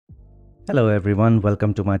Hello everyone,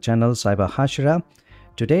 welcome to my channel Cyber Hashira.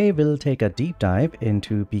 Today we'll take a deep dive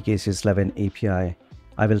into PKCS11 API.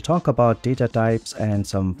 I will talk about data types and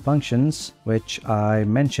some functions which I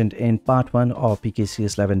mentioned in part 1 of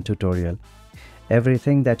PKCS11 tutorial.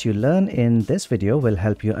 Everything that you learn in this video will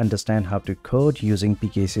help you understand how to code using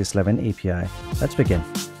PKCS11 API. Let's begin.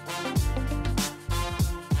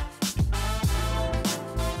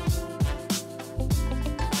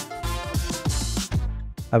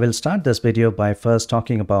 I will start this video by first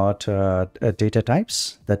talking about data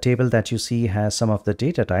types. The table that you see has some of the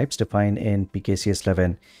data types defined in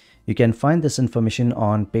PKCS11. You can find this information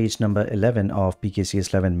on page number 11 of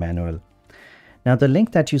PKCS11 manual. Now the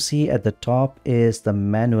link that you see at the top is the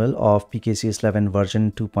manual of PKCS11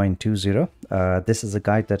 version 2.20. This is a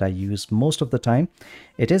guide that I use most of the time.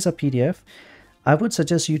 It is a PDF. I would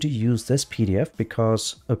suggest you to use this PDF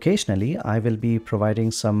because occasionally I will be providing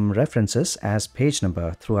some references as page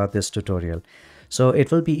number throughout this tutorial. So it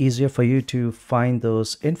will be easier for you to find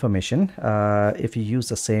those information if you use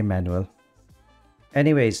the same manual.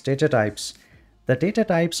 Anyways, data types. The data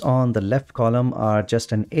types on the left column are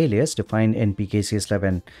just an alias defined in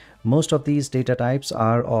PKCS11. Most of these data types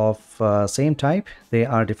are of same type. They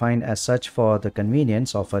are defined as such for the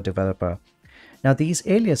convenience of a developer. Now these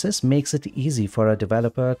aliases makes it easy for a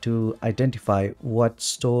developer to identify what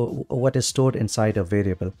is stored inside a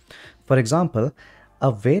variable. For example,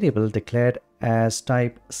 a variable declared as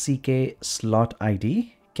type CK slot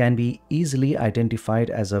ID can be easily identified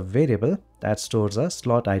as a variable that stores a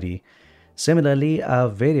slot ID. Similarly, a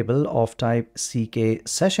variable of type CK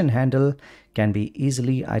session handle can be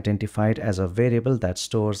easily identified as a variable that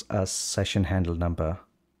stores a session handle number.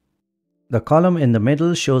 The column in the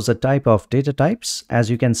middle shows the type of data types. As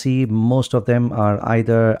you can see, most of them are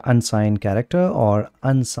either unsigned character or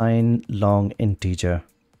unsigned long integer.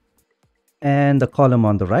 And the column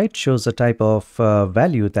on the right shows the type of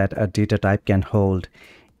value that a data type can hold.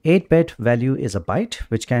 8-bit value is a byte,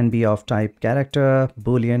 which can be of type character,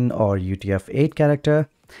 boolean, or UTF-8 character.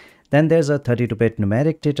 Then there's a 32-bit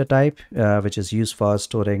numeric data type, which is used for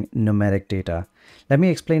storing numeric data. Let me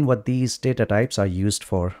explain what these data types are used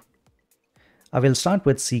for. I will start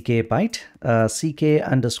with CK byte. CK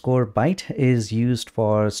underscore byte is used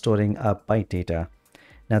for storing a byte data.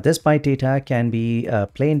 Now this byte data can be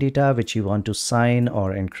plain data which you want to sign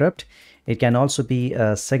or encrypt. It can also be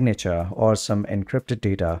a signature or some encrypted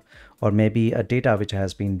data, or maybe a data which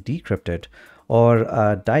has been decrypted, or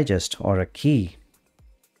a digest or a key.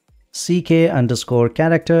 CK underscore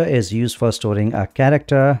character is used for storing a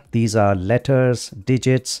character. These are letters,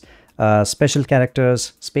 digits, special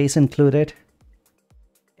characters, space included.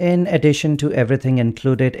 In addition to everything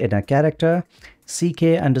included in a character,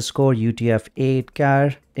 CK underscore UTF-8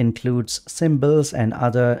 char includes symbols and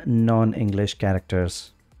other non-English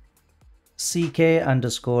characters. CK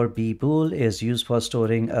underscore bbool is used for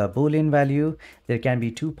storing a boolean value. There can be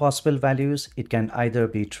two possible values. It can either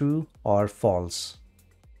be true or false.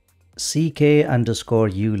 CK underscore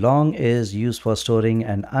ulong is used for storing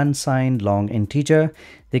an unsigned long integer.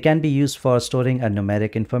 They can be used for storing a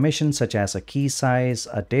numeric information such as a key size,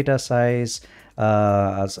 a data size,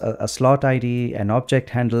 a slot ID, an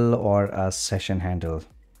object handle, or a session handle.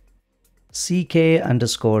 CK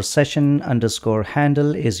underscore session underscore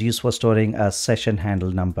handle is used for storing a session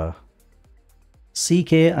handle number.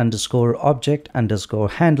 CK underscore object underscore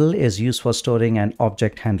handle is used for storing an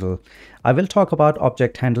object handle. I will talk about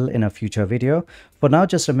object handle in a future video. For now,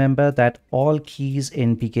 just remember that all keys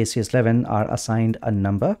in PKCS11 are assigned a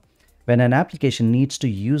number. When an application needs to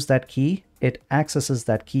use that key, it accesses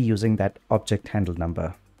that key using that object handle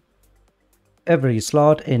number. Every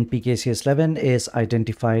slot in PKCS11 is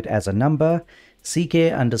identified as a number.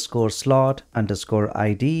 CK underscore slot underscore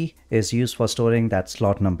ID is used for storing that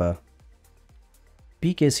slot number.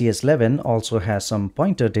 PKCS11 also has some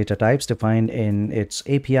pointer data types defined in its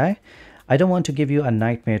API. I don't want to give you a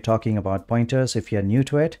nightmare talking about pointers if you're new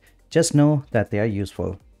to it. Just know that they are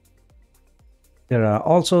useful. There are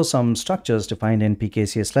also some structures defined in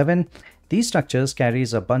PKCS11. These structures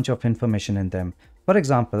carries a bunch of information in them. For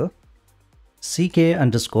example, CK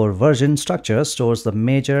underscore version structure stores the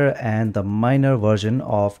major and the minor version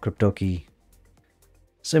of crypto key.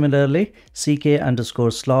 Similarly, CK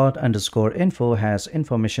underscore slot underscore info has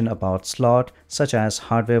information about slot such as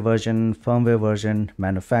hardware version, firmware version,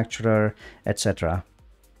 manufacturer, etc.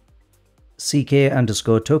 CK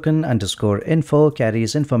underscore token underscore info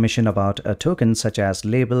carries information about a token such as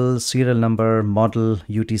label, serial number, model,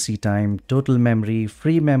 UTC time, total memory,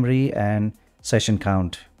 free memory, and session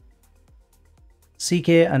count.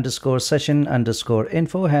 CK underscore session underscore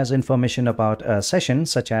info has information about a session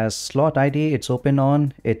such as slot ID it's open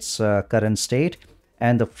on, its current state,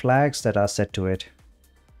 and the flags that are set to it.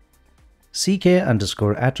 CK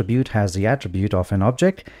underscore attribute has the attribute of an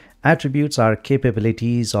object. Attributes are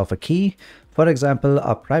capabilities of a key. For example,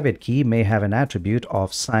 a private key may have an attribute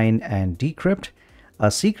of sign and decrypt.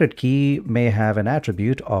 A secret key may have an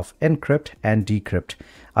attribute of encrypt and decrypt.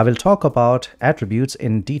 I will talk about attributes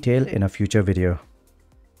in detail in a future video.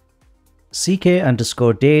 CK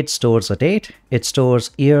underscore date stores a date. It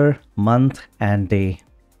stores year, month, and day.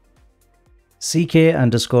 CK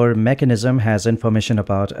underscore mechanism has information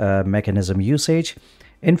about mechanism usage.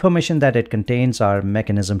 Information that it contains are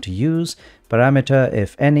mechanism to use, parameter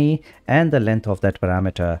if any, and the length of that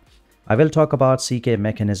parameter. I will talk about CK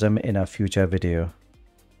mechanism in a future video.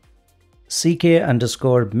 CK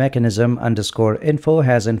underscore mechanism underscore info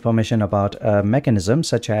has information about a mechanism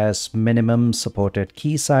such as minimum supported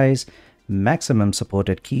key size, maximum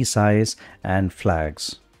supported key size, and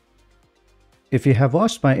flags. If you have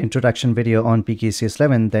watched my introduction video on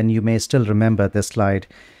PKCS11, then you may still remember this slide.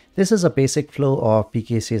 This is a basic flow of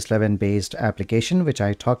PKCS11 based application which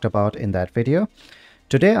I talked about in that video.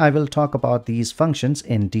 Today I will talk about these functions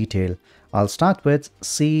in detail. I'll start with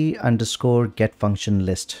C underscore get function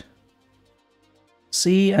list.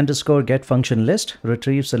 C underscore get function list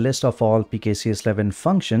retrieves a list of all PKCS11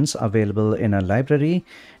 functions available in a library.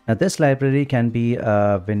 Now this library can be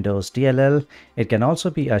a Windows DLL. It can also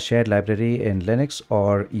be a shared library in Linux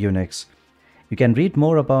or Unix. You can read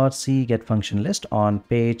more about C get function list on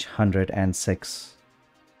page 106.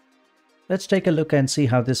 Let's take a look and see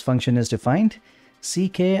how this function is defined.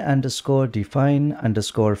 CK underscore define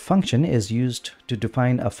underscore function is used to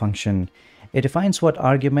define a function. It defines what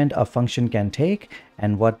argument a function can take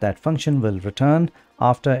and what that function will return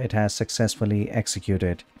after it has successfully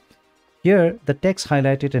executed. Here, the text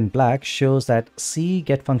highlighted in black shows that C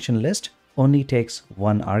get function list only takes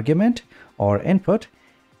one argument or input,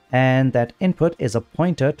 and that input is a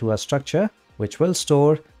pointer to a structure which will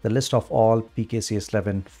store the list of all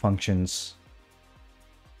PKCS11 functions.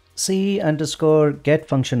 C underscore get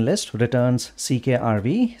function list returns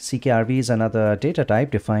CKRV. CKRV is another data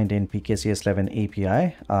type defined in PKCS11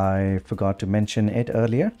 API. I forgot to mention it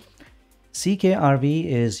earlier. CKRV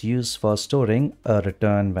is used for storing a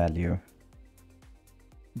return value.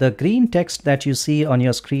 The green text that you see on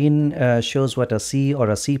your screen shows what a C or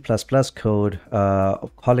a C++ code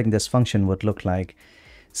calling this function would look like.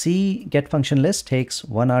 C get function list takes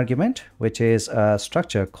one argument, which is a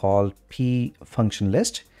structure called P function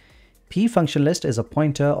list. P function list is a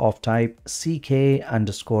pointer of type CK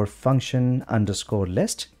underscore function underscore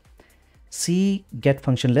list. C get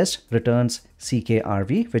function list returns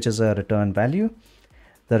CKRV, which is a return value.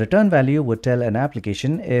 The return value would tell an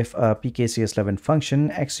application if a PKCS11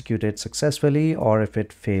 function executed successfully or if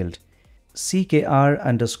it failed. CKR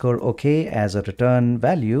underscore OK as a return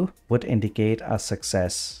value would indicate a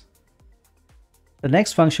success. The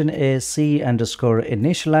next function is C underscore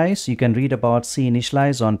initialize. You can read about C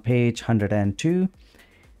initialize on page 102.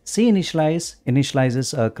 C initialize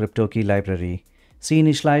initializes a crypto key library. C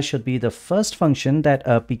initialize should be the first function that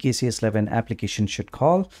a PKCS11 application should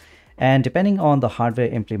call. And depending on the hardware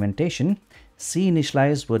implementation, C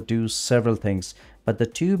initialize would do several things. But the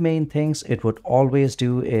two main things it would always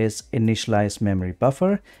do is initialize memory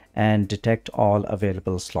buffer and detect all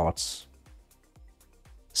available slots.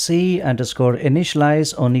 C underscore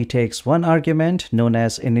initialize only takes one argument known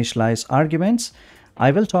as initialize arguments.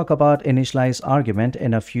 I will talk about initialize argument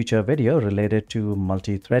in a future video related to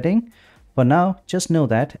multi-threading. For now, just know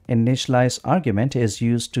that initialize argument is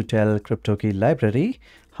used to tell cryptokey library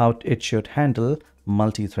how it should handle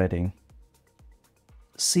multi-threading.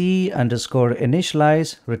 C underscore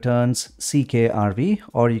initialize returns CKRV,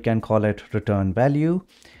 or you can call it return value.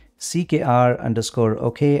 CKR underscore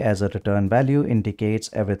OK as a return value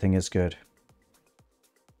indicates everything is good.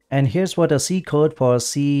 And here's what a C code for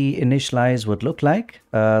C initialize would look like.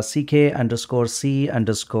 CK underscore C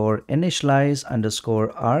underscore initialize underscore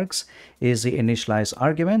args is the initialize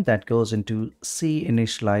argument that goes into C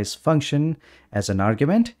initialize function as an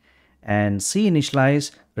argument, and C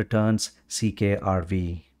initialize returns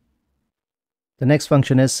CKRV. The next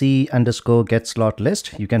function is C underscore get slot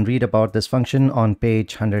list. You can read about this function on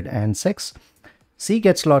page 106. C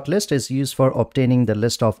get slot list is used for obtaining the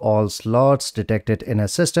list of all slots detected in a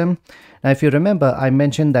system. Now, if you remember, I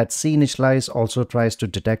mentioned that C initialize also tries to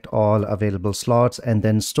detect all available slots and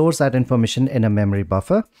then stores that information in a memory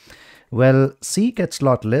buffer. Well, C get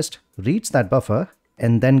slot list reads that buffer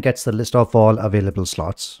and then gets the list of all available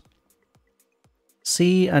slots.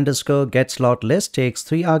 C underscore get slot list takes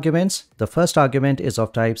 3 arguments. The first argument is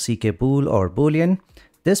of type ckbool or boolean.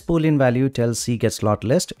 This boolean value tells C get slot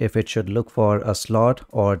list if it should look for a slot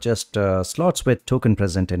or just slots with token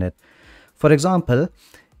present in it. For example,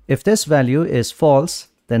 if this value is false,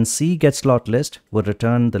 then C get slot list would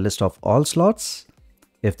return the list of all slots.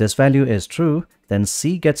 If this value is true, then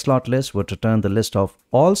C get slot list would return the list of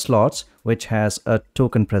all slots which has a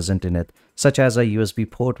token present in it, such as a USB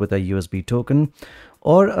port with a USB token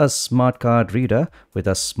or a smart card reader with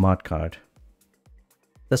a smart card.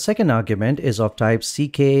 The second argument is of type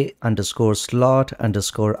ck underscore slot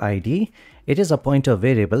underscore id. It is a pointer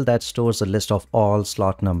variable that stores a list of all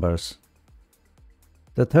slot numbers.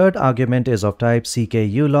 The third argument is of type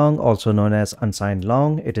ck-ulong, also known as unsigned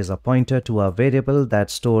long. It is a pointer to a variable that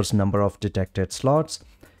stores number of detected slots.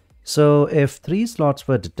 So if 3 slots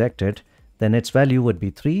were detected, then its value would be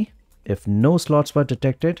 3. If no slots were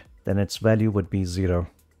detected, then its value would be 0.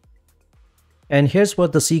 And here's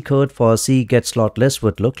what the C code for C get slot list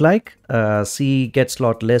would look like. C get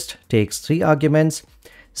slot list takes 3 arguments.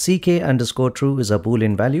 ck underscore true is a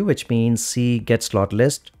boolean value, which means C get slot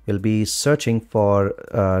list will be searching for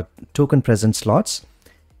token present slots.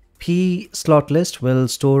 P slot list will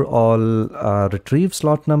store all retrieve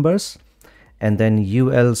slot numbers, and then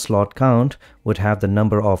ul slot count would have the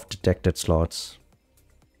number of detected slots.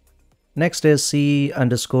 Next is C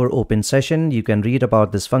underscore open session. You can read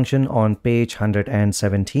about this function on page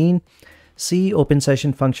 117. C open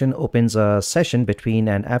session function opens a session between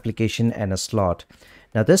an application and a slot.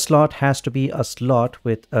 Now this slot has to be a slot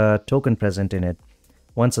with a token present in it.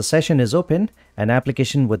 Once a session is open, an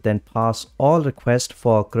application would then pass all requests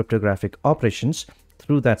for cryptographic operations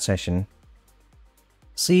through that session.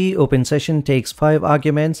 C open session takes 5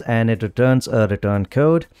 arguments and it returns a return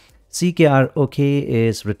code. CKROK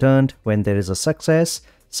is returned when there is a success.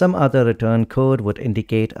 Some other return code would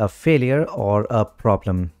indicate a failure or a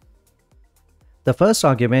problem. The first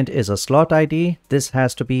argument is a slot ID. This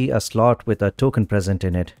has to be a slot with a token present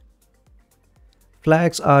in it.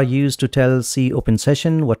 Flags are used to tell C open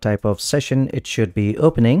session what type of session it should be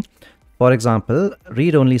opening. For example,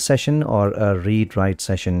 read-only session or a read-write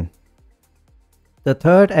session. The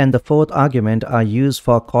third and the fourth argument are used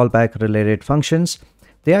for callback related functions.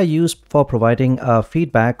 They are used for providing a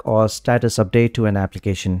feedback or status update to an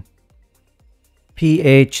application.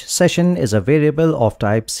 PH session is a variable of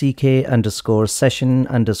type ck underscore session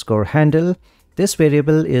underscore handle. This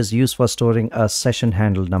variable is used for storing a session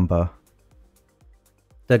handle number.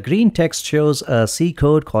 The green text shows a C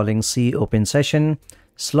code calling C open session.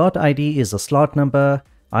 Slot ID is a slot number.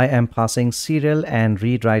 I am passing serial and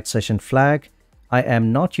read-write session flag. I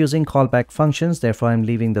am not using callback functions, therefore I'm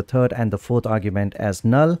leaving the third and the fourth argument as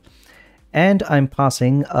null. And I'm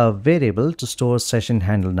passing a variable to store session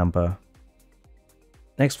handle number.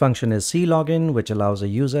 Next function is clogin, which allows a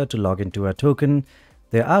user to log into a token.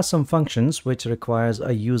 There are some functions which requires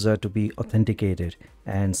a user to be authenticated,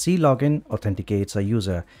 and clogin authenticates a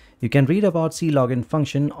user. You can read about clogin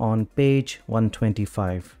function on page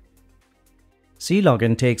 125.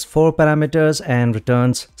 Clogin takes 4 parameters and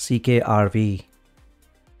returns ckrv.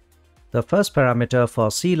 The first parameter for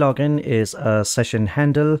clogin is a session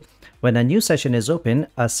handle. When a new session is open,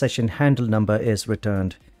 a session handle number is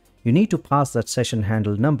returned. You need to pass that session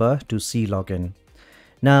handle number to clogin.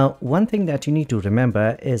 Now, one thing that you need to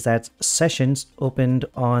remember is that sessions opened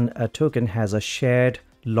on a token has a shared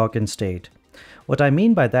login state. What I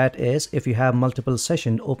mean by that is if you have multiple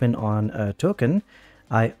sessions open on a token,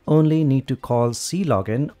 I only need to call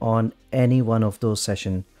clogin on any one of those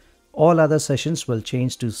sessions. All other sessions will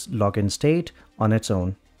change to login state on its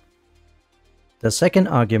own. The second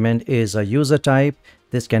argument is a user type.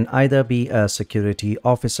 This can either be a security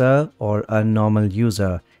officer or a normal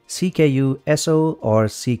user, CKU-SO or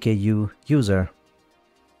CKU user.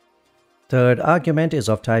 Third argument is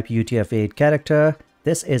of type UTF-8 character.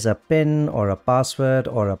 This is a PIN or a password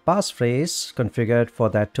or a passphrase configured for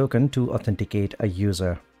that token to authenticate a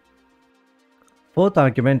user. Fourth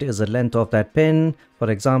argument is the length of that PIN.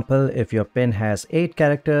 For example, if your PIN has 8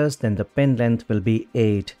 characters, then the PIN length will be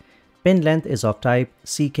 8. PIN length is of type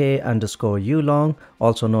ck_ulong,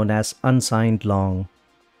 also known as unsigned long.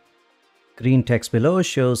 Green text below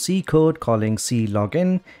shows C code calling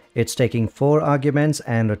clogin. It's taking 4 arguments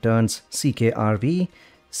and returns ckrv.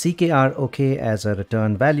 CKROK as a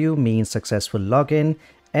return value means successful login.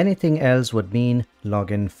 Anything else would mean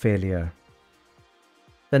login failure.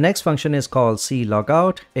 The next function is called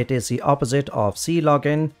clogout. It is the opposite of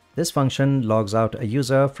clogin. This function logs out a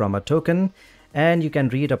user from a token, and you can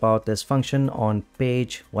read about this function on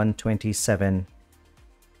page 127.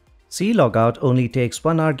 clogout only takes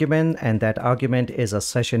one argument, and that argument is a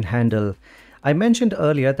session handle. I mentioned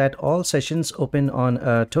earlier that all sessions open on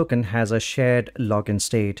a token has a shared login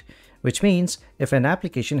state, which means if an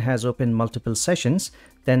application has opened multiple sessions,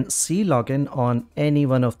 then clogin on any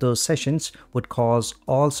one of those sessions would cause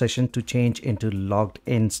all sessions to change into logged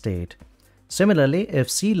in state. Similarly, if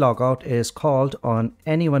clogout is called on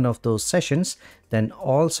any one of those sessions, then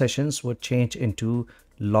all sessions would change into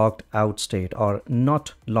logged out state or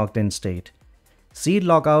not logged in state.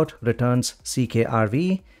 clogout returns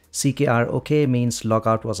CKRV. CKR means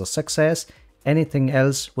logout was a success. Anything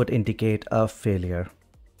else would indicate a failure.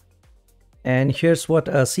 And here's what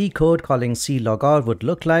a C code calling clogout would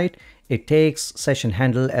look like. It takes session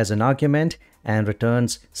handle as an argument and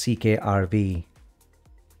returns CKRV.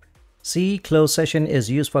 close session is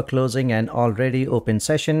used for closing an already open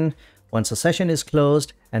session. Once a session is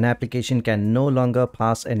closed, an application can no longer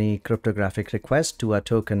pass any cryptographic request to a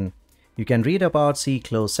token. You can read about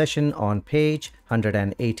close session on page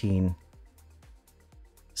 118.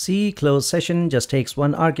 close session just takes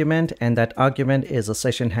one argument, and that argument is a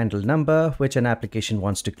session handle number which an application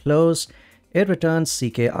wants to close. It returns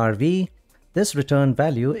CKRV. This return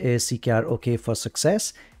value is CKR for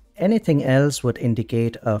success. Anything else would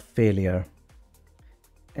indicate a failure.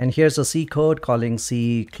 And here's a C code calling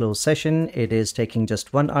close session. It is taking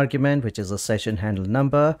just one argument, which is a session handle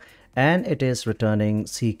number, and it is returning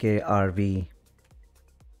CKRV.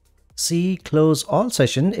 close all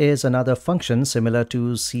session is another function similar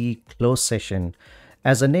to close session.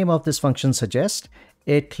 As the name of this function suggests,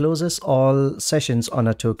 it closes all sessions on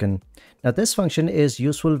a token. Now this function is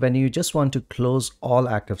useful when you just want to close all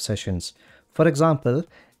active sessions. For example,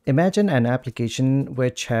 imagine an application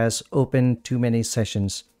which has opened too many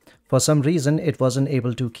sessions. For some reason, it wasn't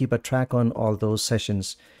able to keep a track on all those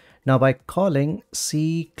sessions. Now by calling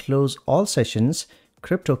close all sessions,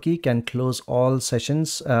 CryptoKey can close all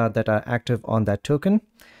sessions that are active on that token.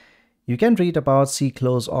 You can read about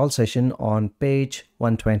close all session on page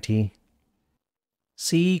 120.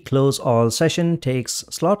 close all session takes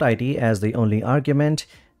slot ID as the only argument.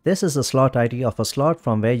 This is the slot ID of a slot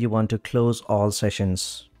from where you want to close all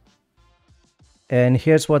sessions. And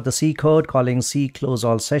here's what the C code calling close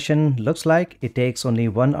all session looks like. It takes only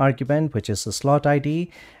one argument, which is the slot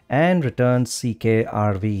ID, and returns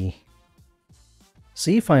CKRV.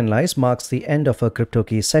 cfinalize marks the end of a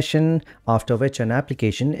CryptoKey session, after which an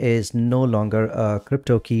application is no longer a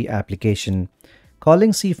CryptoKey application.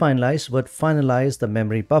 Calling cfinalize would finalize the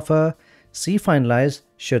memory buffer. cfinalize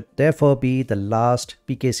should therefore be the last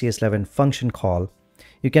PKCS11 function call.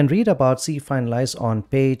 You can read about cfinalize on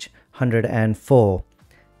page 104.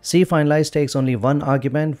 cfinalize takes only one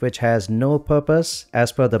argument which has no purpose.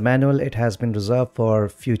 As per the manual, it has been reserved for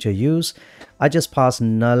future use. I just pass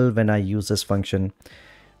null when I use this function.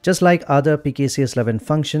 Just like other PKCS11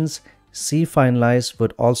 functions, cfinalize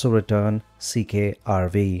would also return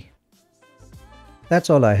CKRV. That's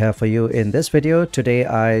all I have for you in this video. Today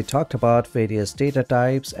I talked about various data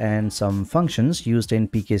types and some functions used in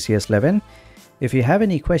PKCS11. If you have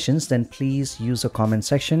any questions, then please use the comment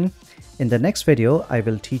section. In the next video, I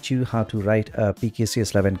will teach you how to write a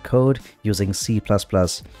PKCS11 code using C++.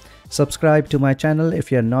 Subscribe to my channel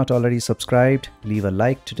if you're not already subscribed. Leave a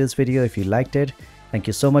like to this video if you liked it. Thank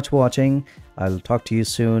you so much for watching. I'll talk to you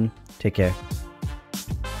soon. Take care.